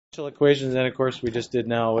Equations, and of course we just did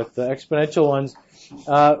now with the exponential ones.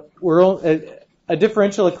 A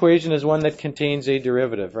differential equation is one that contains a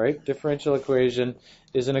derivative, right? Differential equation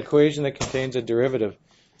is an equation that contains a derivative.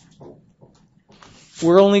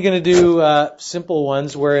 We're only going to do simple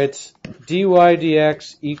ones where it's dy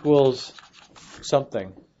dx equals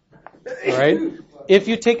something, all right? If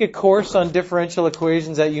you take a course on differential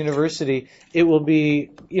equations at university, it will be,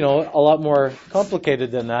 a lot more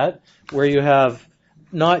complicated than that, where you have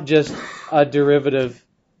not just a derivative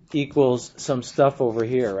equals some stuff over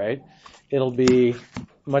here, right? It'll be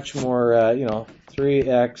much more,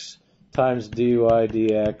 3x times dy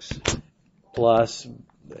dx plus,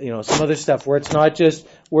 some other stuff where it's not just,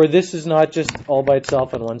 where this is not just all by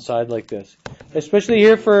itself on one side like this. Especially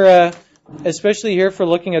here for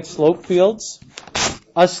looking at slope fields.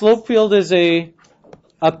 A slope field is a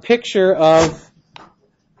picture of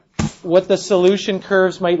what the solution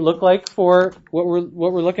curves might look like for what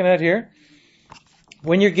we're looking at here.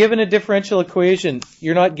 When you're given a differential equation,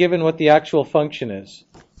 you're not given what the actual function is.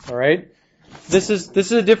 All right? This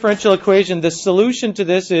is a differential equation. The solution to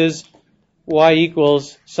this is y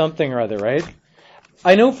equals something or other, right?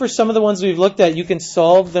 I know for some of the ones we've looked at, you can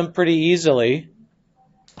solve them pretty easily,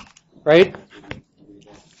 right?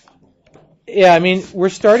 Yeah, we're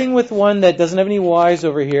starting with one that doesn't have any y's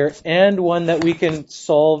over here and one that we can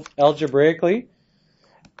solve algebraically.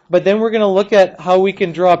 But then we're going to look at how we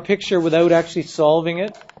can draw a picture without actually solving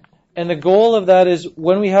it. And the goal of that is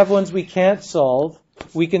when we have ones we can't solve,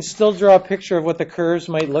 we can still draw a picture of what the curves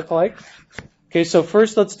might look like. Okay, so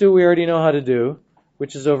first let's do what we already know how to do,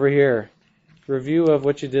 which is over here. Review of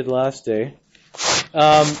what you did last day.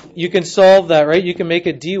 You can solve that, right? You can make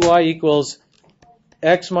it dy equals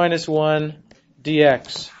x minus 1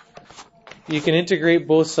 dx. You can integrate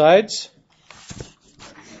both sides.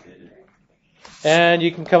 And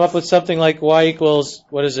you can come up with something like y equals,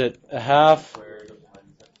 what is it, a half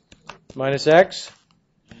minus x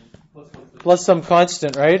plus some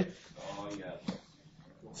constant, right?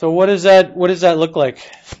 So what does that look like?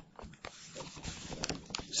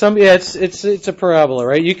 It's a parabola,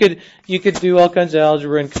 right? You could do all kinds of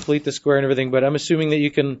algebra and complete the square and everything, but I'm assuming that you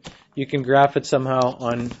can graph it somehow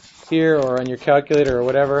on here or on your calculator or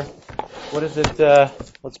whatever. What is it?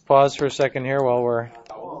 Let's pause for a second here while we're.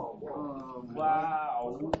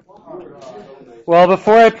 Well,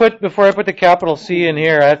 before I put the capital C in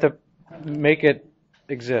here, I have to make it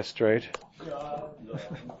exist, right?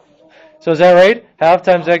 So is that right? Half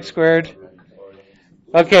times x squared.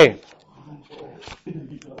 Okay.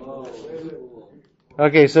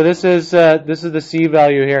 Okay, so this is the C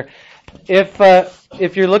value here.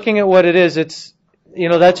 If you're looking at what it is, it's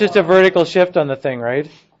that's just a vertical shift on the thing, right?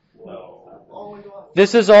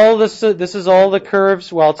 This is all the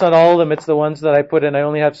curves. Well, it's not all of them. It's the ones that I put in. I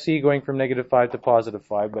only have C going from -5 to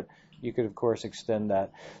 +5, but you could of course extend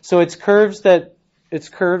that. So it's curves that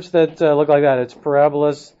look like that. It's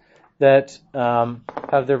parabolas that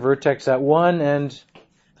have their vertex at 1 and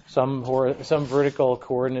some vertical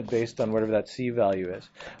coordinate based on whatever that C value is.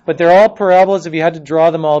 But they're all parabolas. If you had to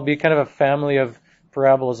draw them all, it'd be kind of a family of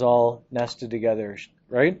parabolas all nested together,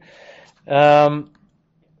 right? You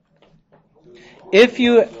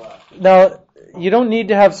don't need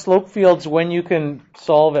to have slope fields when you can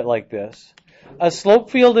solve it like this. A slope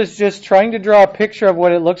field is just trying to draw a picture of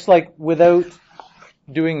what it looks like without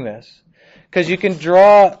doing this. Because you can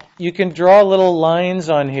draw little lines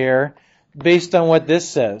on here based on what this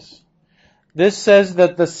says. This says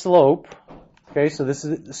that the slope, okay, so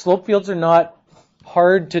slope fields are not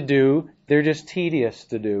hard to do, they're just tedious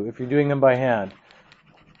to do if you're doing them by hand.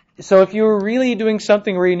 So if you were really doing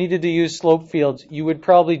something where you needed to use slope fields, you would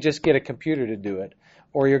probably just get a computer to do it,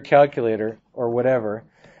 or your calculator, or whatever.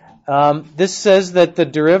 This says that the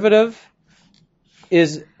derivative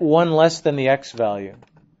is 1 less than the x value.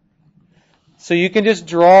 So you can just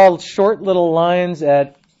draw short little lines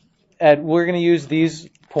at we're going to use these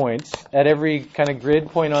points at every kind of grid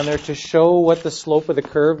point on there to show what the slope of the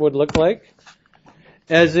curve would look like.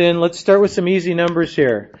 As in, let's start with some easy numbers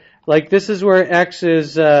here. Like this is where x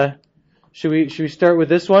is, should we start with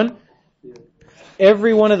this one?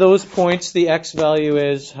 Every one of those points, the x value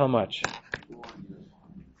is how much?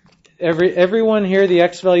 Every one here, the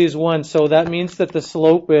x value is 1, so that means that the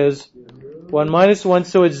slope is 1 minus 1,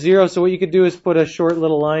 so it's 0. So what you could do is put a short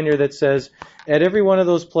little line here that says, at every one of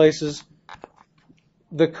those places,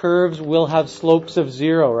 the curves will have slopes of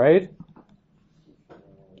 0, right?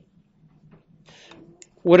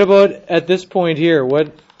 What about at this point here?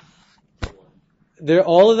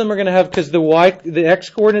 All of them are going to have, because the x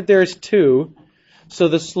coordinate there is 2, so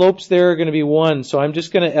the slopes there are going to be 1. So I'm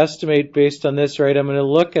just going to estimate based on this, right? I'm going to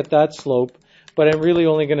look at that slope. but I'm really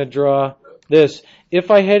only going to draw this.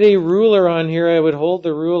 If I had a ruler on here, I would hold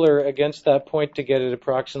the ruler against that point to get it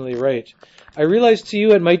approximately right. I realize to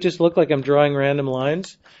you it might just look like I'm drawing random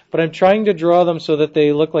lines, but I'm trying to draw them so that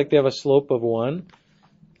they look like they have a slope of 1,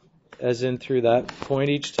 as in through that point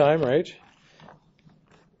each time, right?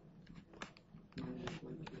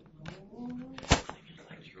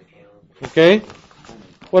 Okay?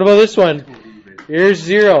 What about this one? Here's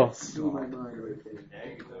 0.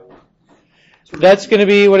 That's going to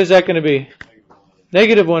be, what is that going to be?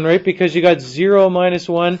 -1, right? Because you got 0,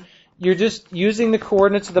 -1. You're just using the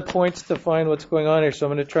coordinates of the points to find what's going on here. So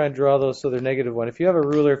I'm going to try and draw those so they're -1. If you have a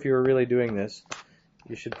ruler, if you were really doing this,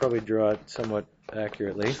 you should probably draw it somewhat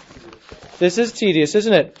accurately. This is tedious,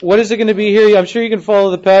 isn't it? What is it going to be here? I'm sure you can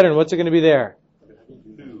follow the pattern. What's it going to be there?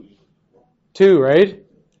 2, right?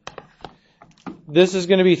 This is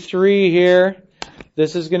going to be 3 here.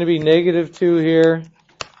 This is going to be -2 here.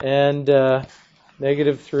 And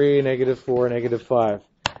 -3, -4, -5.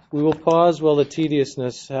 We will pause while the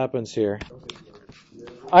tediousness happens here.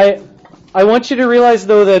 I want you to realize,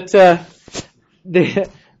 though, that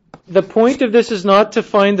the point of this is not to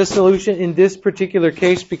find the solution in this particular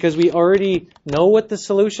case, because we already know what the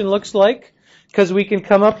solution looks like, because we can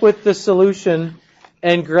come up with the solution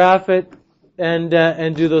and graph it and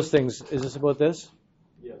do those things. Is this about this?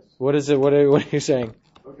 Yes. What is it? What are you saying?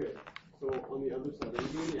 Okay. So on the other side, are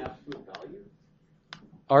you doing the absolute value?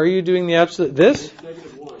 Are you doing the absolute this? It's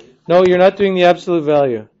 -1. No, you're not doing the absolute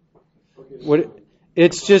value. Okay. What?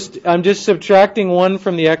 It's just I'm just subtracting 1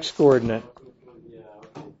 from the x coordinate, Yeah.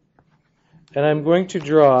 Okay. and I'm going to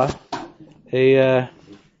draw a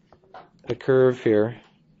curve here.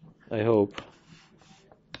 I hope.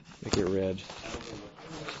 Make it red.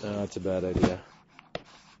 No, that's a bad idea.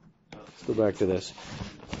 Let's go back to this.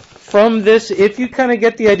 From this, if you kind of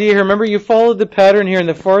get the idea here, remember you followed the pattern here, and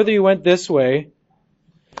the farther you went this way,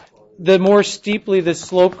 the more steeply the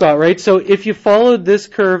slope got, right? So if you followed this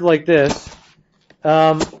curve like this,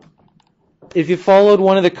 if you followed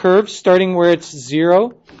one of the curves starting where it's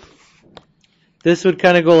 0, this would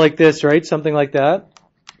kind of go like this, right? Something like that.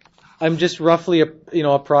 I'm just roughly,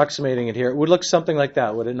 approximating it here. It would look something like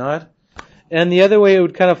that, would it not? And the other way, it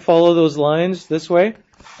would kind of follow those lines this way.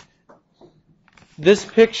 This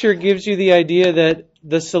picture gives you the idea that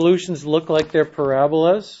the solutions look like they're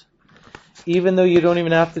parabolas, even though you don't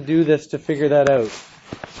even have to do this to figure that out.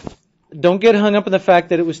 Don't get hung up on the fact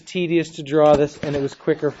that it was tedious to draw this and it was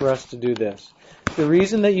quicker for us to do this. The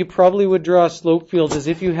reason that you probably would draw slope fields is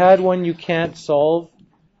if you had one you can't solve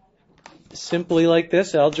simply like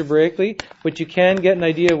this, algebraically, but you can get an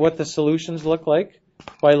idea of what the solutions look like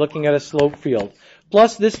by looking at a slope field.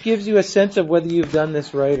 Plus, this gives you a sense of whether you've done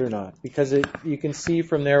this right or not, because you can see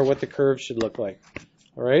from there what the curve should look like.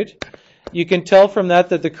 All right? You can tell from that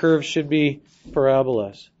the curve should be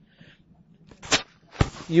parabolas.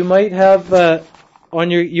 You might have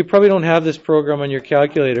you probably don't have this program on your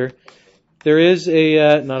calculator. There is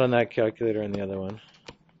not on that calculator, on the other one.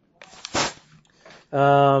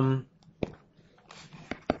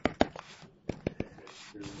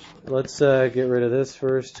 Let's get rid of this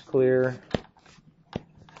first. Clear.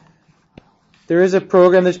 There is a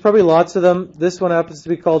program. There's probably lots of them. This one happens to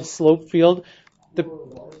be called Slope Field.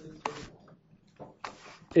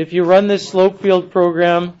 If you run this Slope Field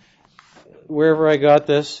program, wherever I got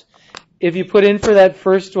this, if you put in for that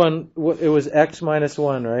first one, it was x minus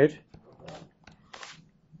 1, right?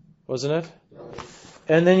 Wasn't it?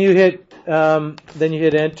 And then you hit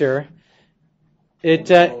enter.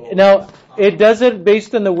 Now it does it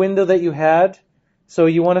based on the window that you had. So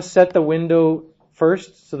you want to set the window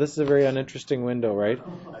first. So this is a very uninteresting window, right?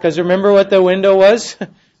 Because remember what the window was?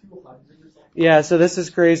 Yeah, so this is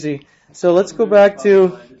crazy. So let's go back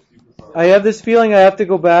to, I have this feeling I have to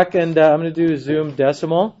go back and I'm going to do zoom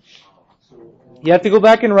decimal. You have to go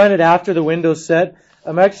back and run it after the window's set.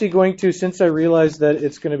 I'm actually going to, since I realized that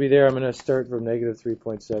it's going to be there, I'm going to start from negative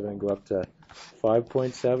 3.7 and go up to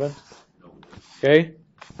 5.7. Okay?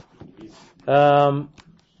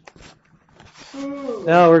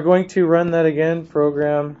 Now we're going to run that again.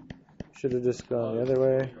 Program. Should have just gone the other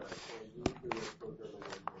way.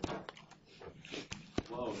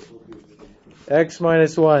 X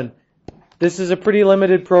minus 1. This is a pretty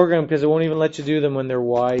limited program because it won't even let you do them when they're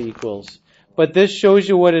y equals. But this shows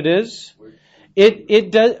you what it is.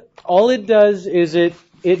 It does. All it does is it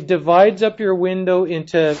divides up your window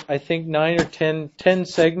into, I think, 9 or 10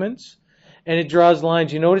 segments, and it draws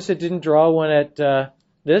lines. You notice it didn't draw one at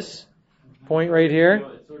this point right here.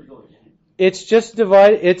 It's just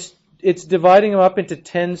it's dividing them up into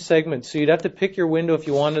 10 segments. So you'd have to pick your window if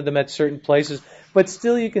you wanted them at certain places. But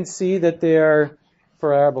still, you can see that they are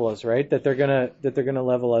parabolas, right? That they're gonna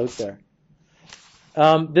level out there.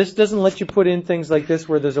 This doesn't let you put in things like this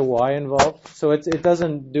where there's a y involved, so it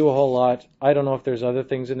doesn't do a whole lot. I don't know if there's other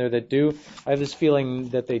things in there that do. I have this feeling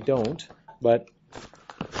that they don't, but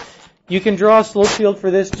you can draw a slope field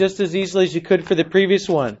for this just as easily as you could for the previous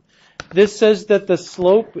one. This says that the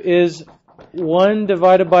slope is 1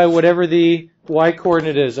 divided by whatever the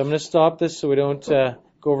y-coordinate is. I'm going to stop this so we don't go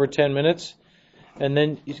over 10 minutes. And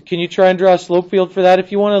then can you try and draw a slope field for that?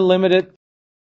 If you want to limit it